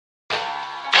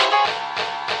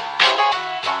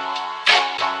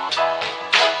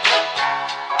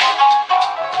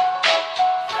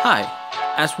Hi!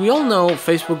 As we all know,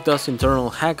 Facebook does internal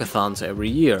hackathons every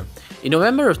year. In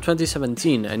November of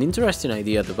 2017, an interesting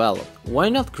idea developed. Why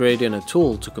not creating a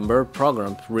tool to convert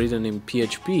programs written in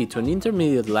PHP to an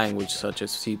intermediate language such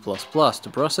as C++ to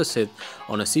process it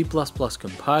on a C++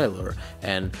 compiler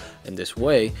and, in this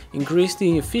way, increase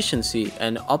the efficiency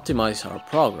and optimize our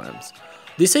programs?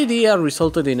 This idea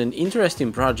resulted in an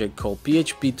interesting project called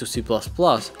PHP to C++,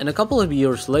 and a couple of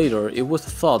years later it was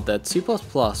thought that C++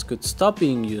 could stop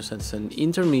being used as an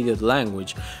intermediate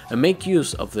language and make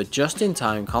use of the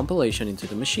just-in-time compilation into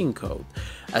the machine code.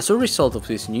 As a result of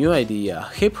this new idea,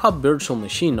 Hip Hop Virtual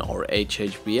Machine, or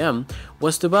HHVM,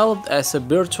 was developed as a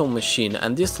virtual machine,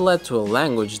 and this led to a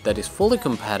language that is fully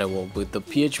compatible with the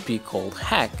PHP called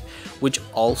Hack, which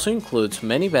also includes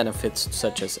many benefits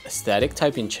such as static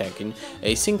typing checking,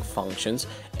 async functions,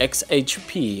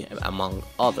 XHP, among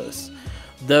others.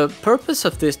 The purpose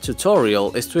of this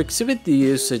tutorial is to exhibit the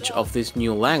usage of this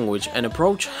new language and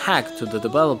approach Hack to the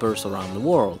developers around the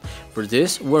world. For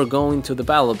this, we're going to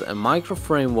develop a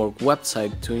micro-framework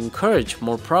website to encourage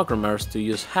more programmers to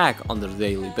use Hack on their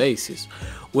daily basis.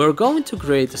 We're going to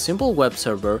create a simple web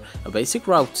server, a basic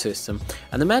route system,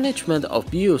 and the management of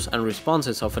views and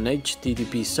responses of an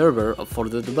HTTP server for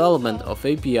the development of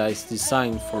APIs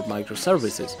designed for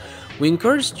microservices. We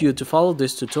encourage you to follow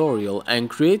this tutorial and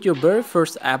create your very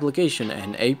first application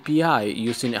and API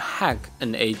using Hack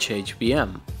and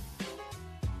HHVM.